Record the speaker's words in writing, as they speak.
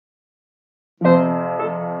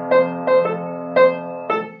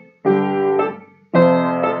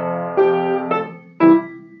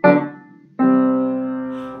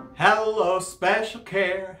special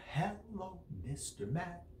care. Hello, Mr.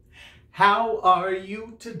 Matt. How are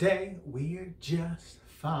you today? We're just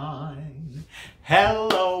fine.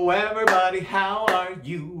 Hello, everybody. How are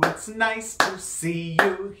you? It's nice to see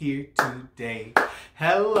you here today.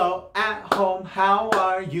 Hello, at home. How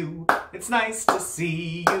are you? It's nice to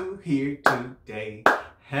see you here today.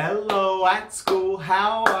 Hello, at school.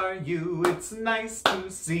 How are you? It's nice to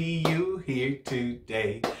see you here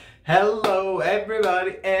today. Hello,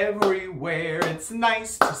 everybody, everywhere. It's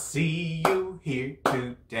nice to see you here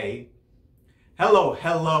today.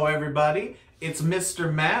 Hello, everybody. It's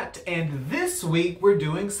Mr. Matt, and this week we're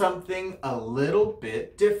doing something a little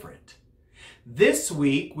bit different. This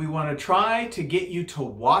week we want to try to get you to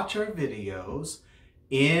watch our videos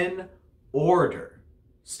in order,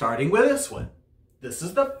 starting with this one. This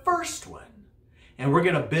is the first one. And we're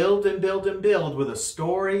going to build and build and build with a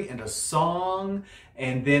story and a song.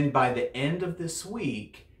 And then by the end of this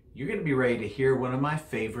week, you're going to be ready to hear one of my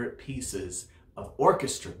favorite pieces of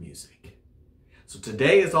orchestra music. So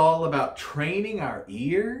today is all about training our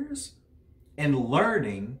ears and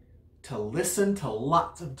learning to listen to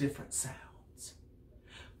lots of different sounds.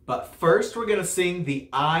 But first, we're going to sing the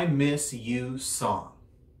I Miss You song.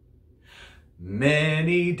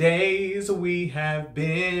 Many days we have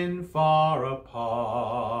been far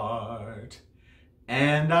apart,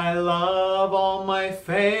 and I love all my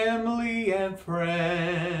family and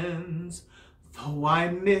friends, though I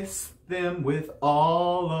miss them with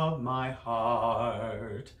all of my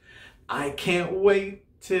heart. I can't wait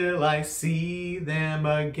till I see them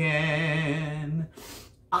again.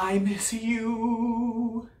 I miss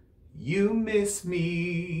you, you miss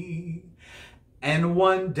me, and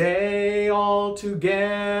one day all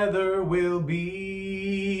together we'll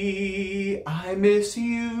be. I miss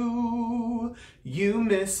you, you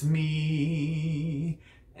miss me,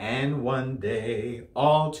 and one day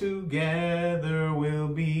all together we'll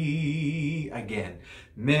be. Again,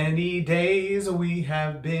 many days we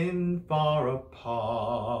have been far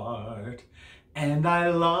apart, and I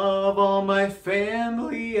love all my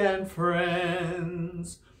family and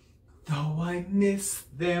friends, though I miss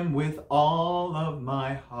them with all of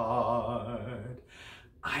my heart.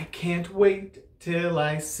 I can't wait till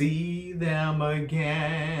I see them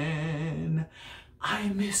again. I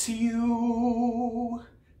miss you,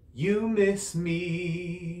 you miss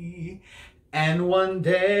me, and one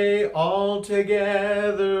day all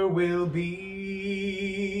together we'll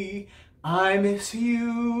be. I miss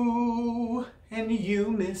you, and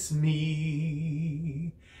you miss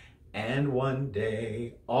me, and one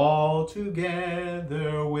day all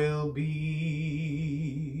together we'll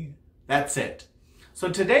be. That's it. So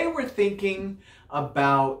today we're thinking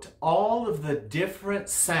about all of the different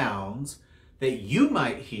sounds that you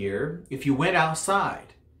might hear if you went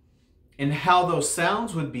outside, and how those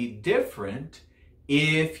sounds would be different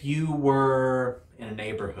if you were in a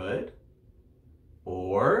neighborhood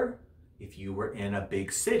or if you were in a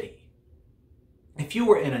big city. If you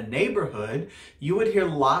were in a neighborhood, you would hear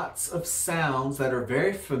lots of sounds that are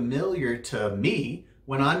very familiar to me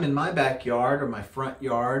when I'm in my backyard or my front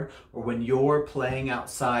yard, or when you're playing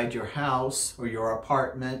outside your house or your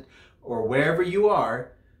apartment or wherever you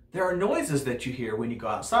are. There are noises that you hear when you go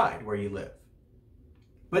outside where you live.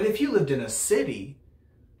 But if you lived in a city,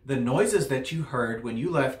 the noises that you heard when you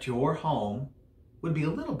left your home would be a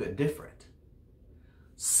little bit different.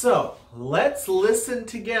 So let's listen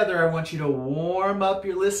together. I want you to warm up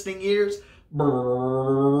your listening ears.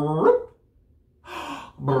 Brrrr.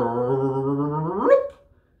 Brrrr.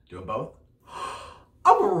 Do them both.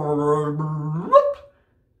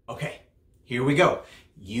 Okay, here we go.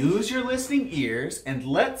 Use your listening ears and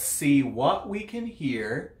let's see what we can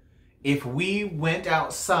hear if we went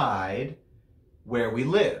outside where we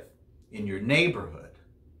live, in your neighborhood,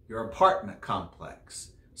 your apartment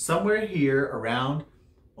complex, somewhere here around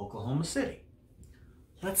Oklahoma City.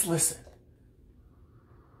 Let's listen.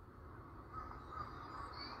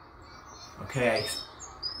 Okay,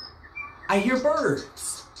 I hear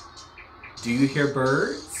birds. Do you hear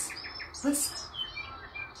birds? Listen.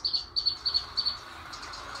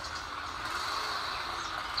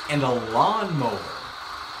 And a lawnmower.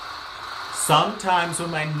 Sometimes when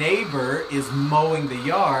my neighbor is mowing the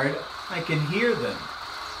yard, I can hear them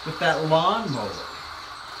with that lawnmower.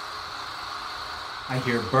 I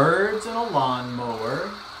hear birds and a lawnmower.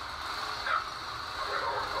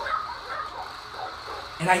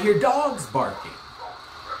 And I hear dogs barking.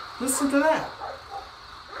 Listen to that.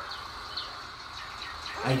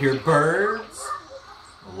 I hear birds,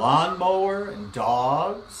 a lawnmower, and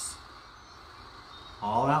dogs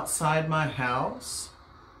all outside my house.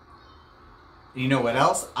 You know what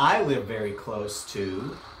else I live very close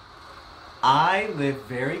to? I live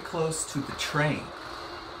very close to the train.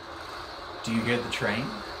 Do you hear the train?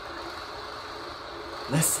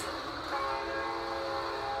 Listen.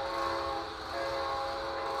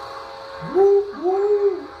 Woo,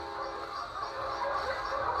 woo.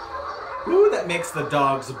 Ooh, that makes the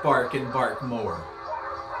dogs bark and bark more.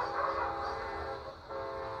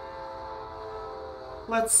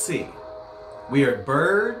 Let's see. We heard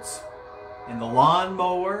birds and the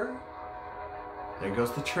lawnmower. There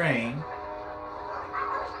goes the train.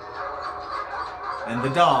 And the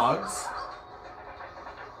dogs.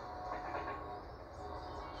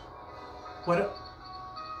 What?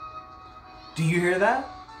 Do you hear that?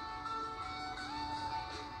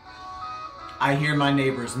 I hear my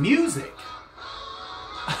neighbor's music.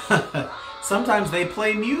 Sometimes they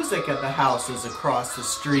play music at the houses across the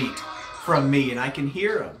street from me, and I can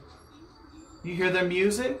hear them. You hear their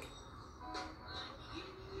music?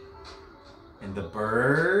 And the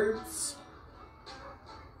birds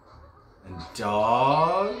and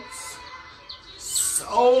dogs.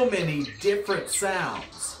 So many different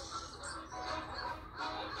sounds.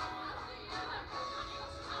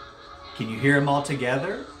 Can you hear them all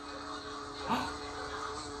together?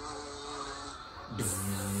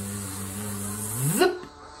 Zip.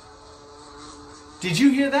 Did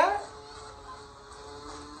you hear that?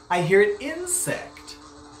 I hear an insect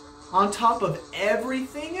on top of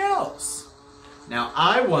everything else. Now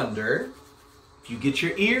I wonder if you get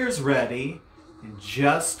your ears ready, in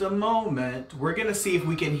just a moment, we're going to see if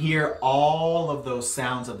we can hear all of those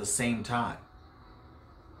sounds at the same time.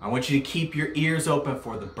 I want you to keep your ears open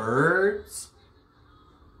for the birds,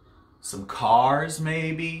 some cars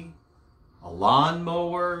maybe, a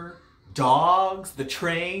lawnmower, dogs, the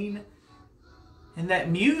train, and that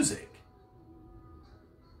music.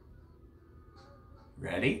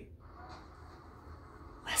 Ready?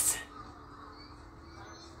 Listen.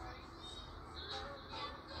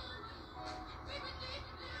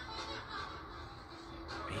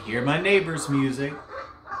 I hear my neighbor's music.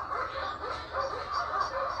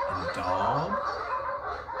 And the dog.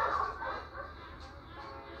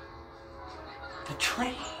 The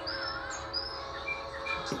train.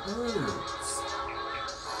 The birds.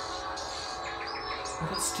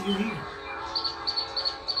 What else do you hear?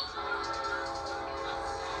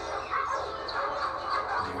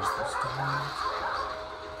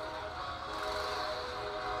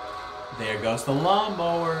 There goes the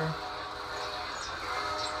lawnmower.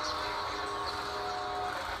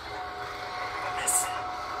 Listen.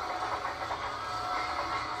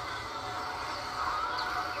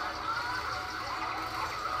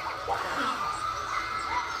 Wow.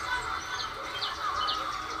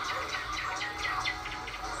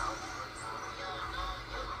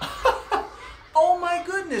 Oh my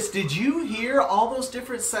goodness, did you hear all those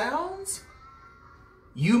different sounds?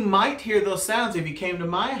 You might hear those sounds if you came to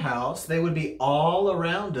my house. They would be all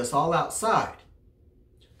around us, all outside.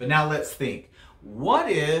 But now let's think.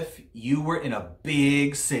 What if you were in a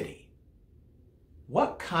big city?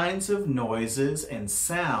 What kinds of noises and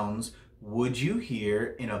sounds would you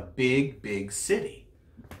hear in a big, big city?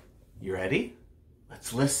 You ready?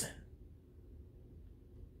 Let's listen.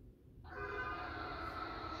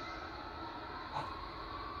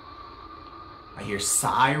 I hear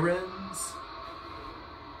sirens.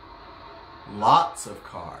 Lots of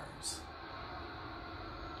cars.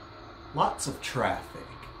 Lots of traffic.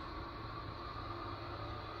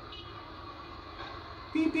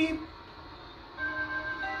 Beep, beep.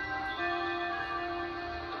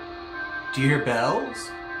 Do you hear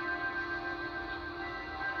bells?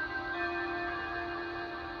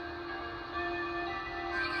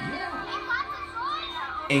 Yeah.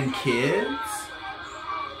 And kids?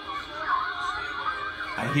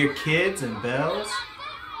 I hear kids and bells.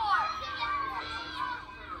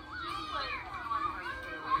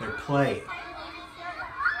 They're playing.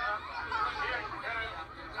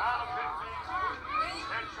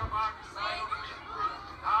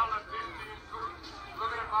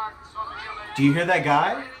 Do you hear that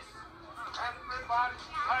guy?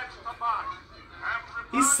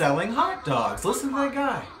 He's selling hot dogs. Listen to that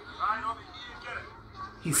guy.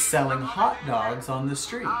 He's selling hot dogs on the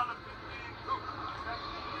street.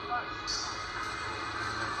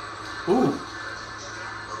 Ooh.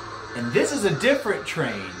 And this is a different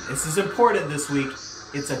train. This is important this week.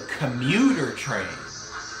 It's a commuter train.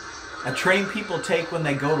 A train people take when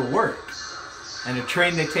they go to work. And a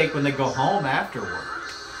train they take when they go home after work.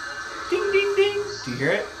 Ding, ding, ding. Do you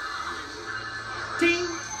hear it? Ding,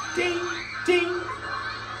 ding, ding.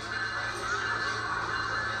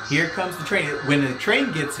 Here comes the train. When the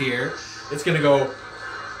train gets here, it's going to go...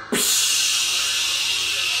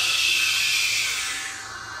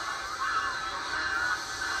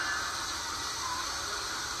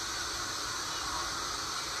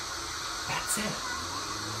 That's it.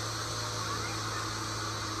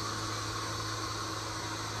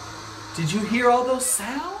 Did you hear all those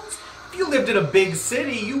sounds? If you lived in a big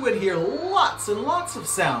city, you would hear lots and lots of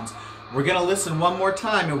sounds. We're going to listen one more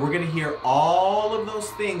time and we're going to hear all of those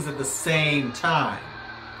things at the same time.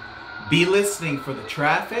 Be listening for the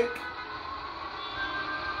traffic,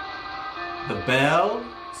 the bells,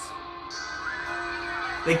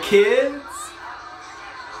 the kids,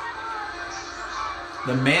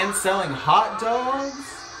 the man selling hot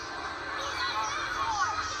dogs,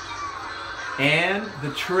 and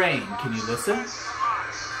the train. Can you listen?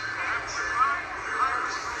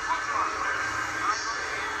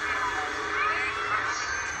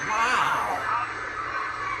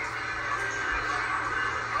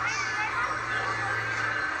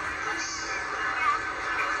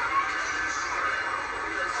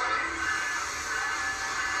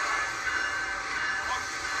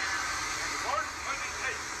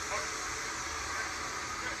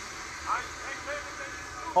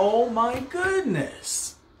 Oh my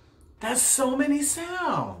goodness, that's so many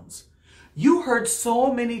sounds. You heard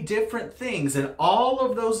so many different things, and all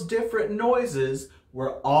of those different noises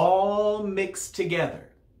were all mixed together.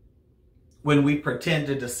 When we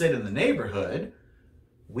pretended to sit in the neighborhood,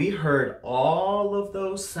 we heard all of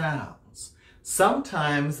those sounds.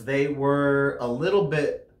 Sometimes they were a little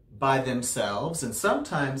bit by themselves, and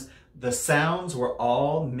sometimes the sounds were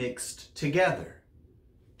all mixed together.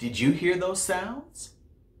 Did you hear those sounds?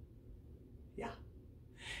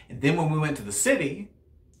 And then when we went to the city,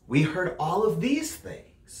 we heard all of these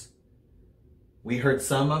things. We heard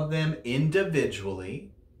some of them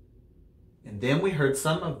individually, and then we heard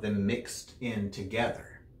some of them mixed in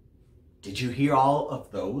together. Did you hear all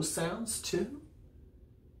of those sounds too?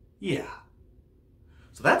 Yeah.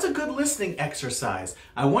 So that's a good listening exercise.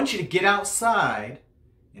 I want you to get outside,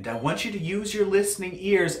 and I want you to use your listening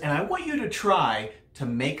ears, and I want you to try to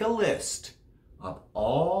make a list of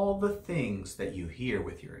all the things that you hear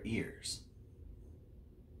with your ears.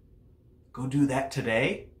 Go do that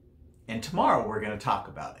today, and tomorrow we're going to talk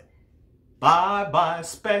about it. Bye-bye,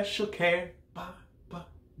 special care. Bye-bye,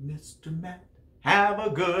 Mr. Matt. Have a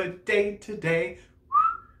good day today.